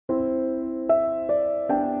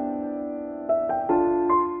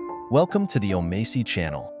Welcome to the Omasae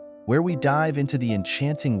channel, where we dive into the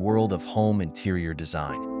enchanting world of home interior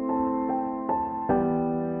design.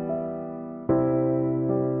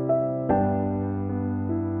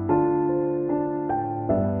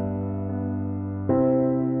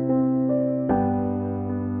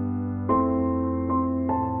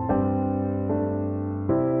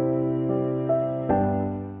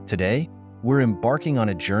 Today, we're embarking on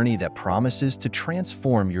a journey that promises to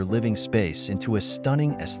transform your living space into a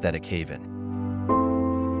stunning aesthetic haven.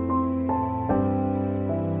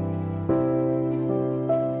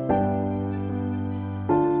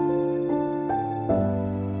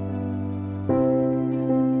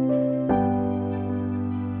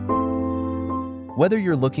 Whether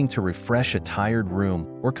you're looking to refresh a tired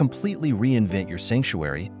room or completely reinvent your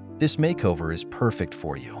sanctuary, this makeover is perfect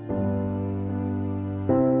for you.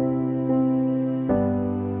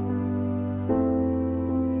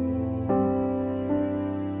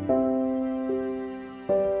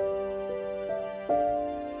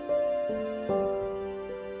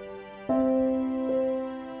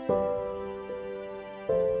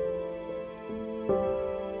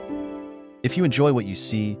 If you enjoy what you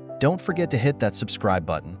see, don't forget to hit that subscribe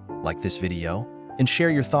button, like this video, and share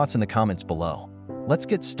your thoughts in the comments below. Let's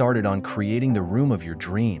get started on creating the room of your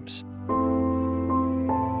dreams.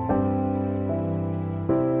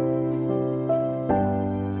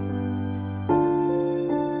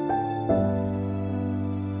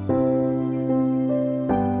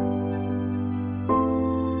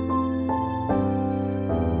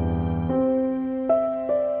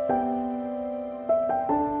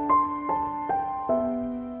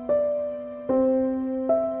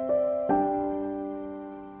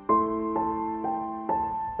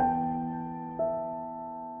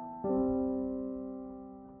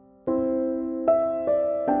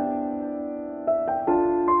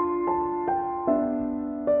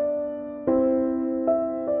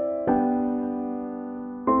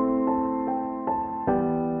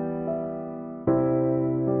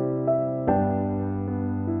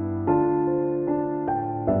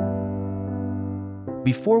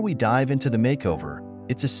 Before we dive into the makeover,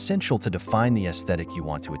 it's essential to define the aesthetic you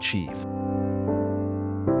want to achieve.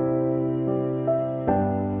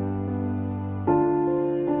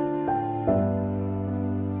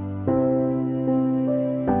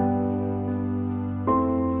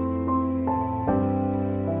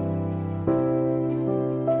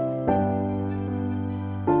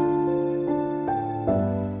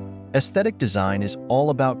 Aesthetic design is all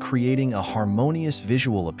about creating a harmonious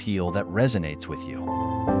visual appeal that resonates with you.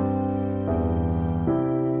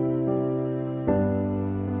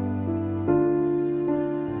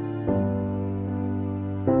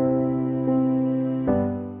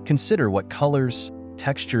 Consider what colors,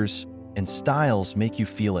 textures, and styles make you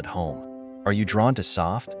feel at home. Are you drawn to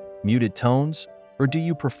soft, muted tones, or do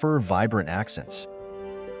you prefer vibrant accents?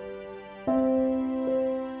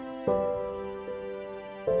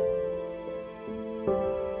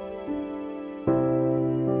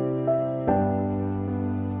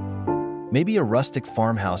 Maybe a rustic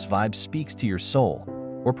farmhouse vibe speaks to your soul,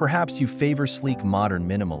 or perhaps you favor sleek modern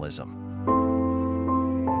minimalism.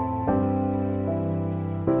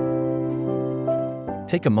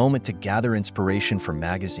 Take a moment to gather inspiration from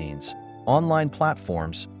magazines, online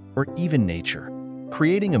platforms, or even nature.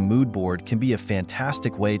 Creating a mood board can be a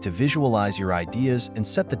fantastic way to visualize your ideas and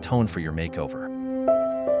set the tone for your makeover.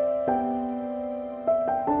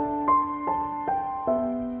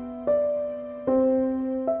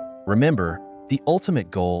 Remember, the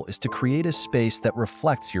ultimate goal is to create a space that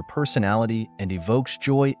reflects your personality and evokes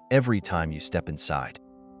joy every time you step inside.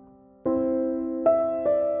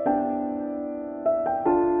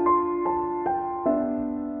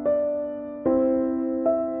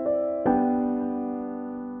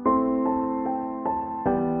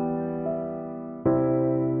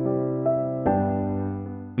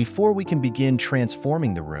 Before we can begin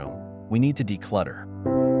transforming the room, we need to declutter.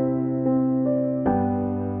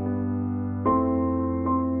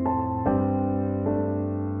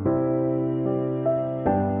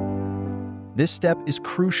 This step is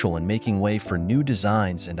crucial in making way for new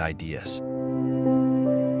designs and ideas.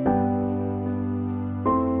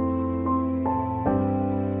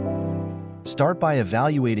 Start by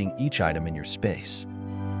evaluating each item in your space.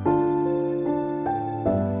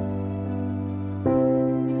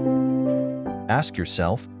 Ask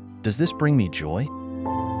yourself, does this bring me joy?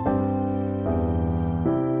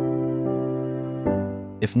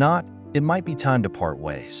 If not, it might be time to part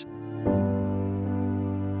ways.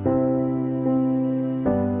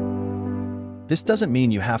 This doesn't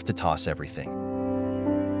mean you have to toss everything.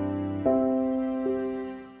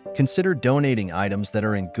 Consider donating items that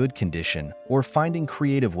are in good condition or finding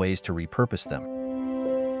creative ways to repurpose them.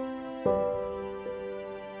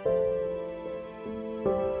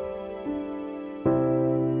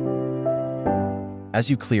 As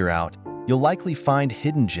you clear out, you'll likely find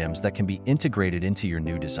hidden gems that can be integrated into your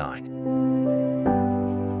new design.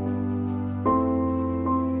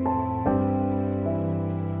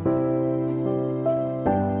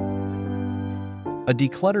 A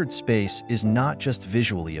decluttered space is not just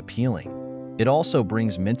visually appealing. It also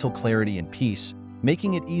brings mental clarity and peace,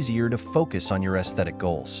 making it easier to focus on your aesthetic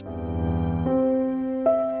goals.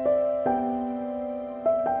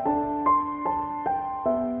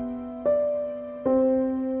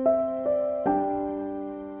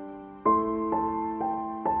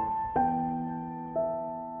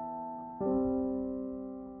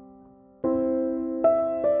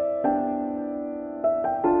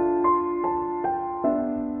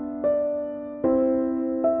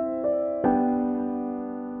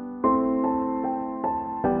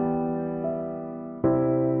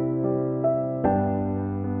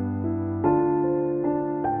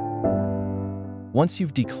 Once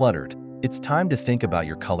you've decluttered, it's time to think about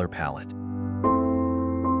your color palette.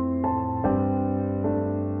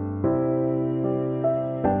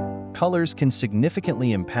 Colors can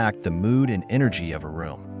significantly impact the mood and energy of a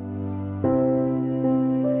room.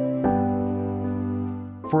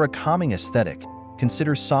 For a calming aesthetic,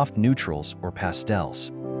 consider soft neutrals or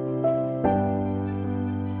pastels.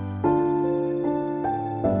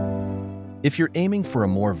 If you're aiming for a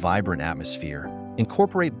more vibrant atmosphere,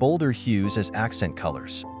 incorporate bolder hues as accent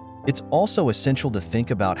colors. It's also essential to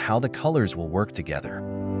think about how the colors will work together.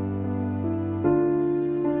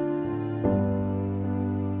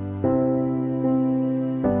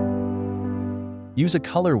 Use a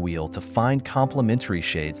color wheel to find complementary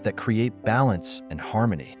shades that create balance and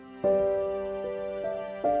harmony.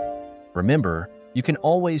 Remember, you can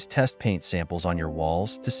always test paint samples on your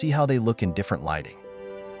walls to see how they look in different lighting.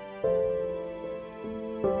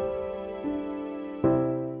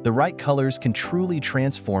 The right colors can truly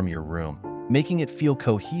transform your room, making it feel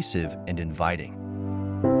cohesive and inviting.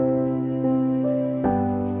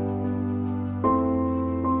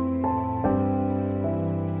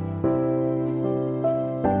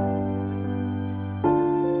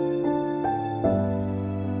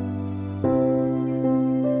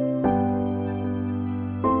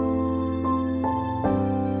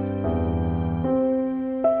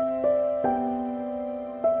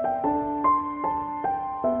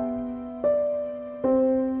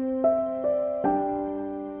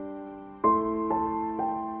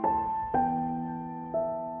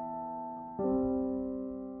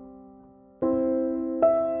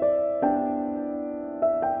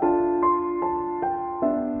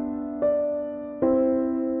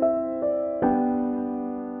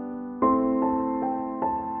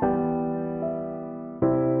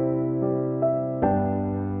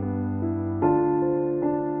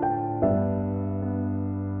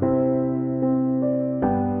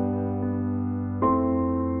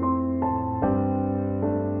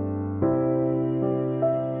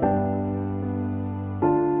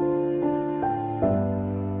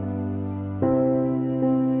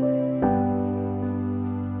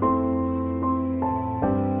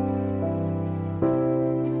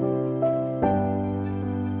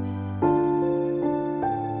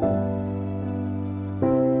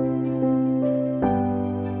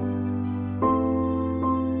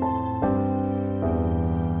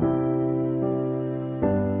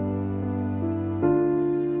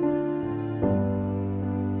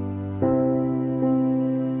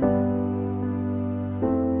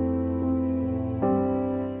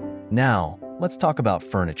 Now, let's talk about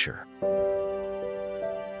furniture.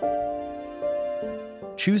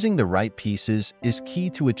 Choosing the right pieces is key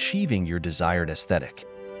to achieving your desired aesthetic.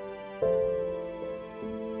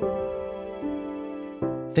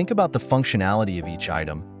 Think about the functionality of each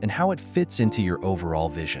item and how it fits into your overall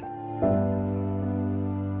vision.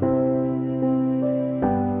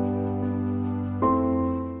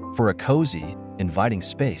 For a cozy, inviting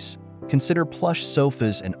space, consider plush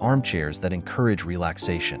sofas and armchairs that encourage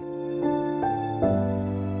relaxation.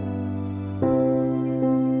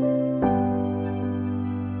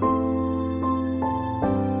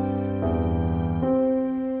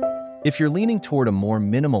 If you're leaning toward a more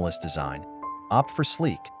minimalist design, opt for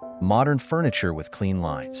sleek, modern furniture with clean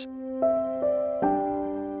lines.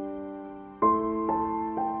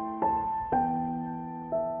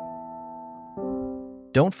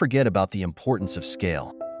 Don't forget about the importance of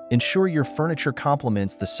scale. Ensure your furniture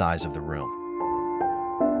complements the size of the room.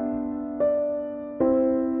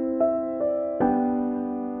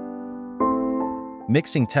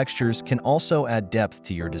 Mixing textures can also add depth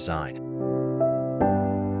to your design.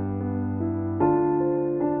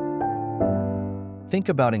 Think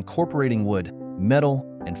about incorporating wood, metal,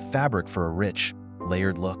 and fabric for a rich,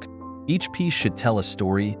 layered look. Each piece should tell a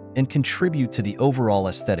story and contribute to the overall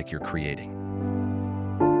aesthetic you're creating.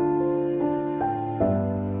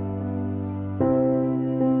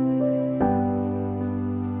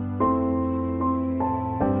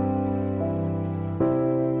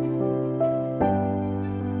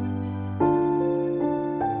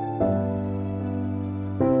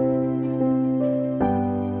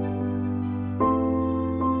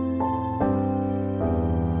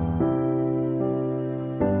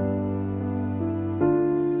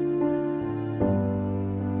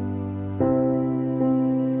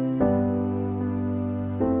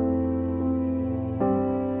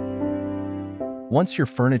 Once your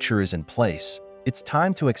furniture is in place, it's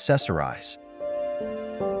time to accessorize.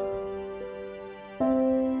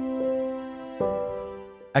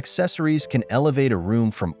 Accessories can elevate a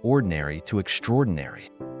room from ordinary to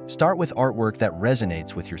extraordinary. Start with artwork that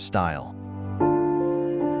resonates with your style.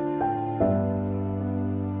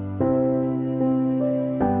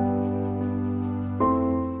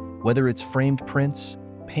 Whether it's framed prints,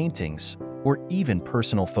 paintings, or even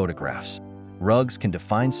personal photographs, rugs can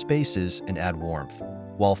define spaces and add warmth,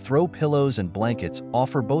 while throw pillows and blankets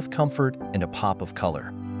offer both comfort and a pop of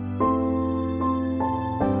color.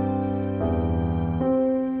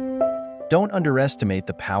 Don't underestimate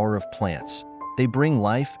the power of plants. They bring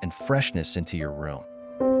life and freshness into your room.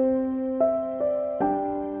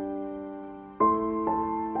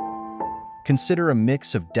 Consider a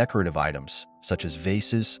mix of decorative items, such as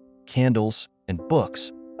vases, candles, and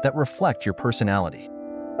books, that reflect your personality.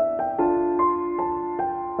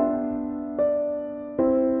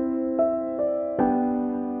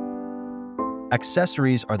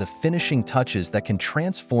 Accessories are the finishing touches that can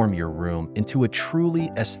transform your room into a truly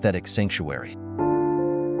aesthetic sanctuary.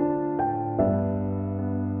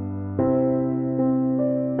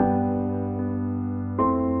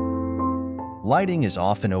 Lighting is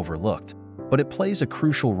often overlooked, but it plays a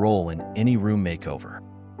crucial role in any room makeover.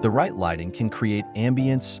 The right lighting can create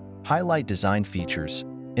ambience, highlight design features,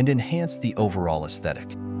 and enhance the overall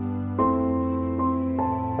aesthetic.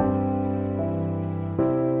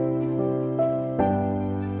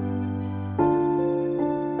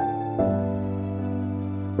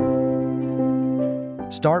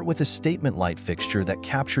 Start with a statement light fixture that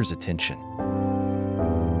captures attention.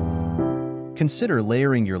 Consider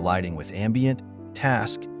layering your lighting with ambient,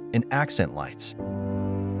 task, and accent lights.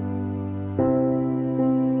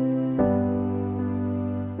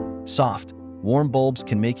 Soft, warm bulbs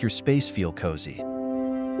can make your space feel cozy,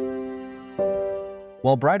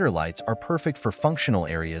 while brighter lights are perfect for functional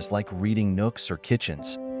areas like reading nooks or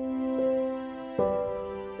kitchens.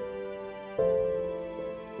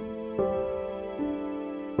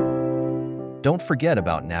 Don't forget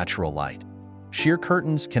about natural light. Sheer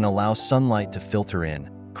curtains can allow sunlight to filter in,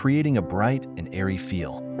 creating a bright and airy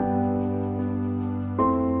feel.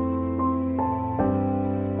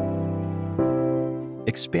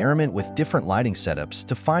 Experiment with different lighting setups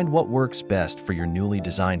to find what works best for your newly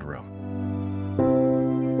designed room.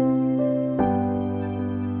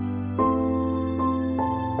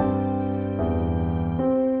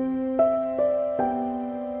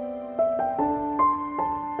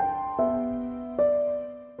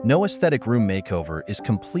 No aesthetic room makeover is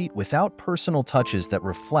complete without personal touches that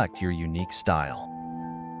reflect your unique style.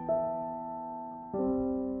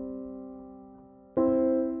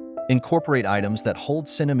 Incorporate items that hold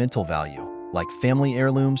sentimental value, like family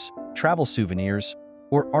heirlooms, travel souvenirs,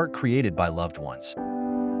 or art created by loved ones.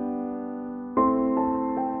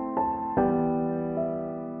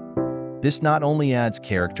 This not only adds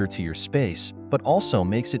character to your space, but also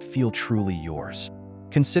makes it feel truly yours.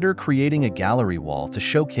 Consider creating a gallery wall to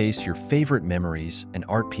showcase your favorite memories and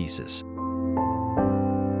art pieces.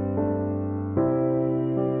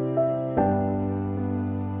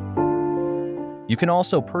 You can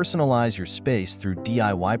also personalize your space through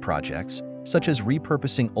DIY projects, such as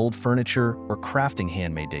repurposing old furniture or crafting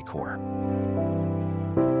handmade decor.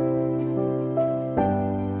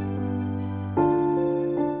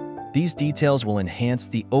 These details will enhance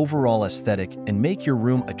the overall aesthetic and make your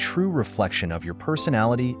room a true reflection of your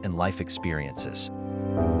personality and life experiences.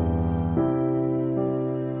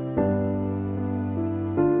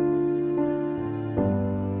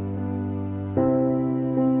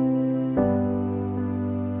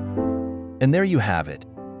 And there you have it,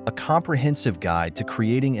 a comprehensive guide to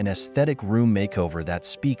creating an aesthetic room makeover that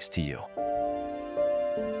speaks to you.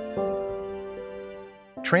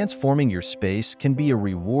 Transforming your space can be a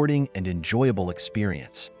rewarding and enjoyable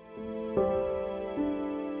experience.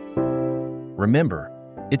 Remember,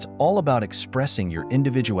 it's all about expressing your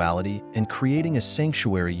individuality and creating a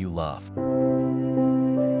sanctuary you love.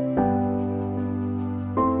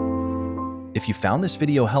 If you found this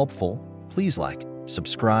video helpful, please like,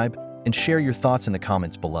 subscribe, and share your thoughts in the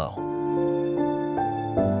comments below.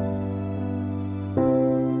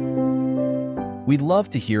 We'd love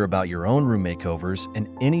to hear about your own room makeovers and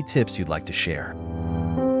any tips you'd like to share.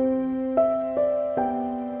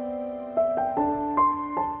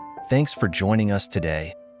 Thanks for joining us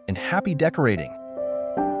today, and happy decorating!